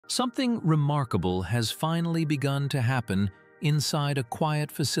Something remarkable has finally begun to happen inside a quiet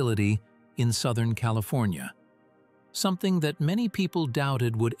facility in Southern California. Something that many people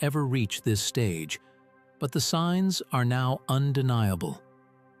doubted would ever reach this stage, but the signs are now undeniable.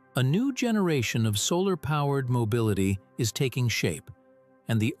 A new generation of solar-powered mobility is taking shape,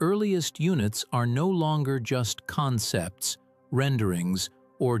 and the earliest units are no longer just concepts, renderings,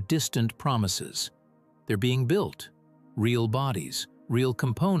 or distant promises. They're being built, real bodies, real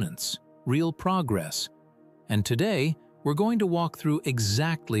components, real progress. And today, we're going to walk through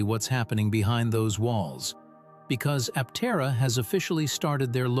exactly what's happening behind those walls, because Aptera has officially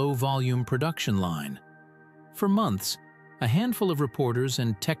started their low-volume production line. For months, a handful of reporters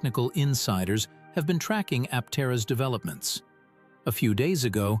and technical insiders have been tracking Aptera's developments. A few days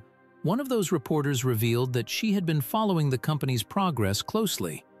ago, one of those reporters revealed that she had been following the company's progress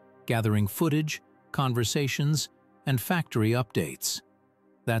closely, gathering footage, conversations, and factory updates.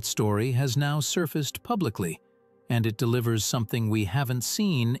 That story has now surfaced publicly, and it delivers something we haven't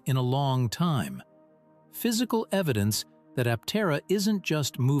seen in a long time: physical evidence that Aptera isn't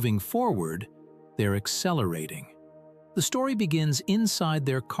just moving forward, they're accelerating. The story begins inside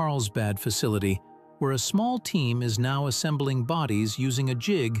their Carlsbad facility, where a small team is now assembling bodies using a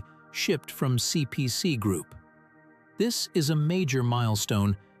jig shipped from CPC Group. This is a major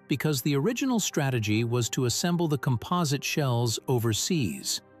milestone because the original strategy was to assemble the composite shells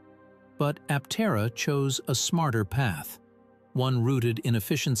overseas. But Aptera chose a smarter path, one rooted in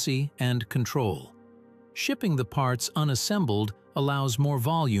efficiency and control. Shipping the parts unassembled allows more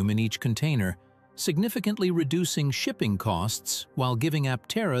volume in each container, significantly reducing shipping costs while giving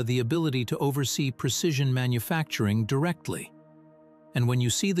Aptera the ability to oversee precision manufacturing directly. And when you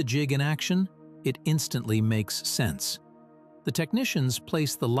see the jig in action, it instantly makes sense. The technicians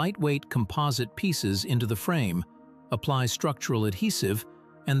place the lightweight composite pieces into the frame, apply structural adhesive,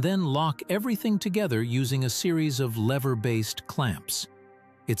 and then lock everything together using a series of lever-based clamps.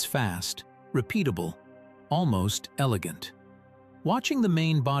 It's fast, repeatable, almost elegant. Watching the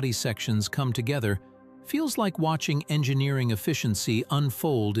main body sections come together feels like watching engineering efficiency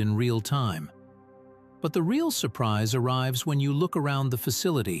unfold in real time. But the real surprise arrives when you look around the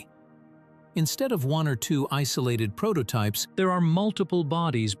facility. Instead of one or two isolated prototypes, there are multiple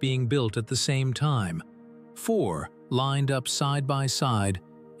bodies being built at the same time. 4 lined up side by side,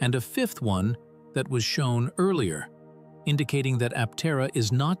 and a 5th one that was shown earlier, indicating that Aptera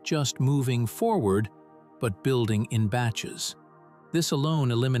is not just moving forward, but building in batches. This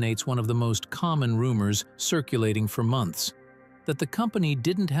alone eliminates one of the most common rumors circulating for months, that the company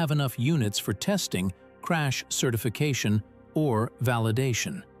didn't have enough units for testing, crash certification, or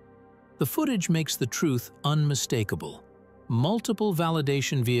validation. The footage makes the truth unmistakable. Multiple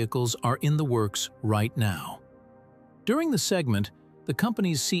validation vehicles are in the works right now. During the segment, the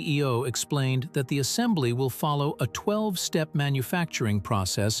company's CEO explained that the assembly will follow a 12-step manufacturing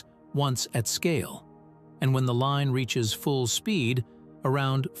process once at scale, and when the line reaches full speed,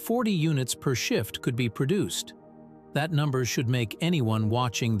 around 40 units per shift could be produced. That number should make anyone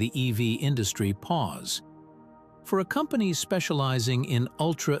watching the EV industry pause. For a company specializing in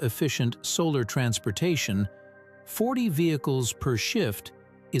ultra-efficient solar transportation, 40 vehicles per shift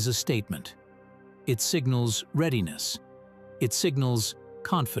is a statement. It signals readiness. It signals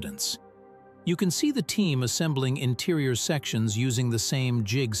confidence. You can see the team assembling interior sections using the same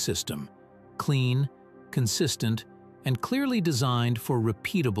jig system: clean, consistent, and clearly designed for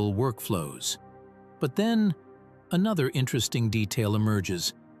repeatable workflows. But then, another interesting detail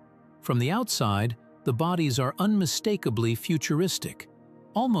emerges. From the outside, the bodies are unmistakably futuristic,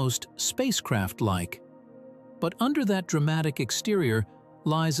 almost spacecraft-like. But under that dramatic exterior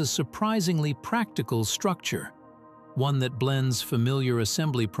lies a surprisingly practical structure, one that blends familiar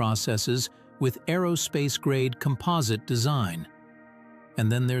assembly processes with aerospace-grade composite design.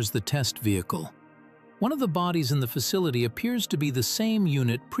 And then there's the test vehicle. One of the bodies in the facility appears to be the same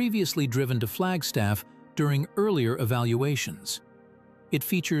unit previously driven to Flagstaff during earlier evaluations. It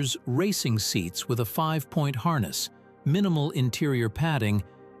features racing seats with a 5-point harness, minimal interior padding,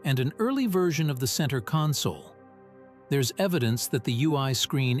 and an early version of the center console. There's evidence that the UI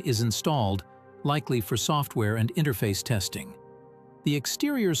screen is installed, likely for software and interface testing. The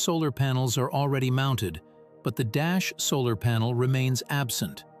exterior solar panels are already mounted, but the dash solar panel remains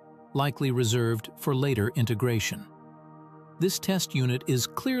absent, likely reserved for later integration. This test unit is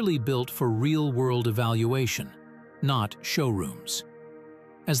clearly built for real-world evaluation, not showrooms.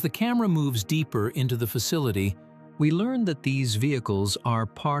 As the camera moves deeper into the facility, we learn that these vehicles are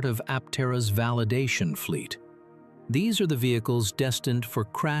part of Aptera's validation fleet. These are the vehicles destined for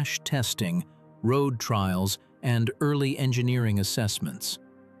crash testing, road trials, and early engineering assessments.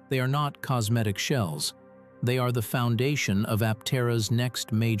 They are not cosmetic shells. They are the foundation of Aptera's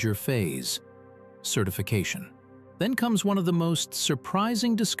next major phase, certification. Then comes one of the most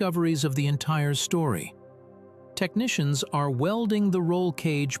surprising discoveries of the entire story. Technicians are welding the roll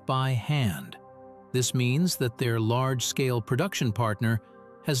cage by hand. This means that their large-scale production partner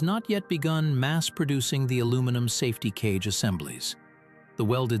has not yet begun mass-producing the aluminum safety cage assemblies. The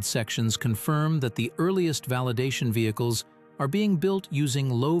welded sections confirm that the earliest validation vehicles are being built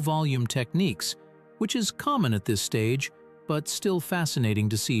using low-volume techniques, which is common at this stage, but still fascinating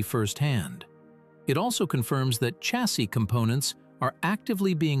to see firsthand. It also confirms that chassis components are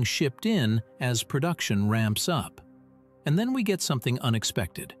actively being shipped in as production ramps up. And then we get something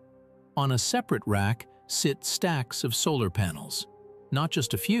unexpected. On a separate rack sit stacks of solar panels. Not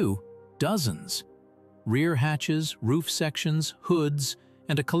just a few, dozens. Rear hatches, roof sections, hoods,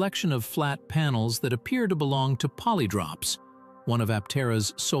 and a collection of flat panels that appear to belong to Polydrops, one of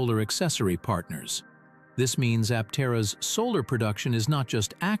Aptera's solar accessory partners. This means Aptera's solar production is not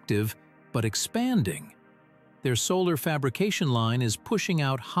just active, but expanding. Their solar fabrication line is pushing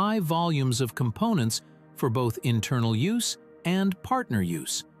out high volumes of components for both internal use and partner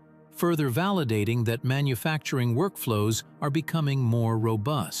use, further validating that manufacturing workflows are becoming more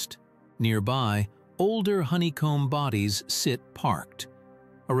robust. Nearby, older honeycomb bodies sit parked,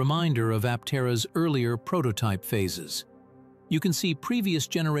 a reminder of Aptera's earlier prototype phases. You can see previous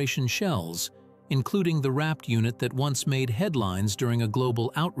generation shells, including the wrapped unit that once made headlines during a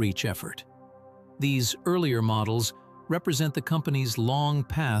global outreach effort. These earlier models represent the company's long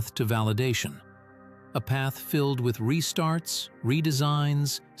path to validation, a path filled with restarts,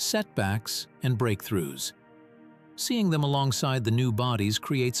 redesigns, setbacks, and breakthroughs. Seeing them alongside the new bodies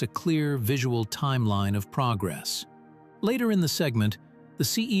creates a clear visual timeline of progress. Later in the segment, the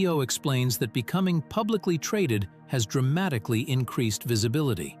CEO explains that becoming publicly traded has dramatically increased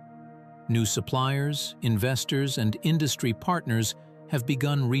visibility. New suppliers, investors, and industry partners have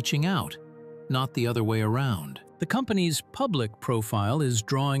begun reaching out, not the other way around. The company's public profile is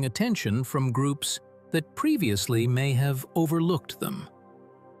drawing attention from groups that previously may have overlooked them.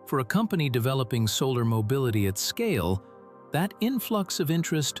 For a company developing solar mobility at scale, that influx of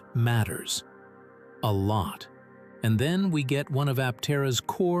interest matters a lot. And then we get one of Aptera's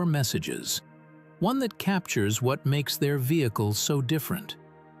core messages, one that captures what makes their vehicle so different.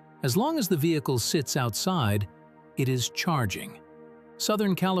 As long as the vehicle sits outside, it is charging.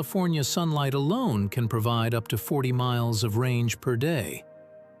 Southern California sunlight alone can provide up to 40 miles of range per day.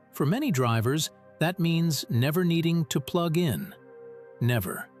 For many drivers, that means never needing to plug in.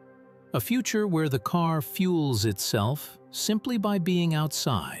 Never. A future where the car fuels itself simply by being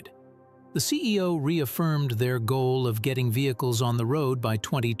outside. The CEO reaffirmed their goal of getting vehicles on the road by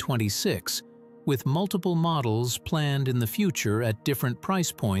 2026, with multiple models planned in the future at different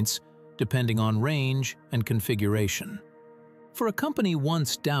price points depending on range and configuration. For a company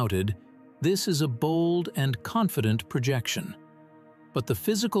once doubted, this is a bold and confident projection. But the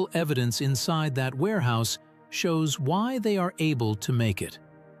physical evidence inside that warehouse shows why they are able to make it.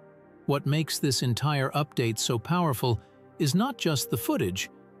 What makes this entire update so powerful is not just the footage,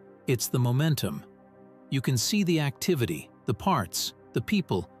 it's the momentum. You can see the activity, the parts, the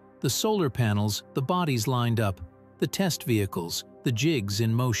people, the solar panels, the bodies lined up, the test vehicles, the jigs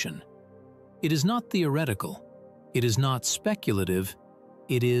in motion. It is not theoretical. It is not speculative.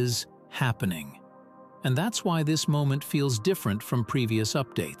 It is happening. And that's why this moment feels different from previous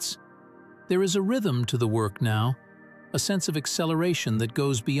updates. There is a rhythm to the work now, a sense of acceleration that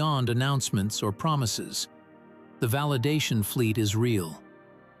goes beyond announcements or promises. The validation fleet is real.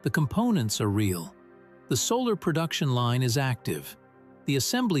 The components are real. The solar production line is active. The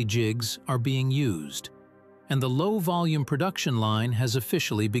assembly jigs are being used. And the low-volume production line has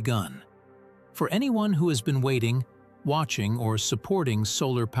officially begun. For anyone who has been waiting, watching, or supporting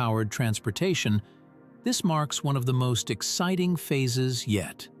solar-powered transportation, this marks one of the most exciting phases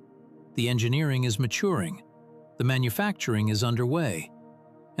yet. The engineering is maturing, the manufacturing is underway,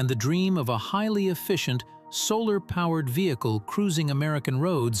 and the dream of a highly efficient, solar-powered vehicle cruising American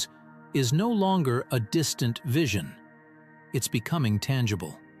roads is no longer a distant vision. It's becoming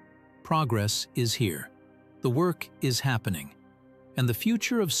tangible. Progress is here. The work is happening. And the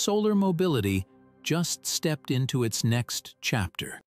future of solar mobility just stepped into its next chapter.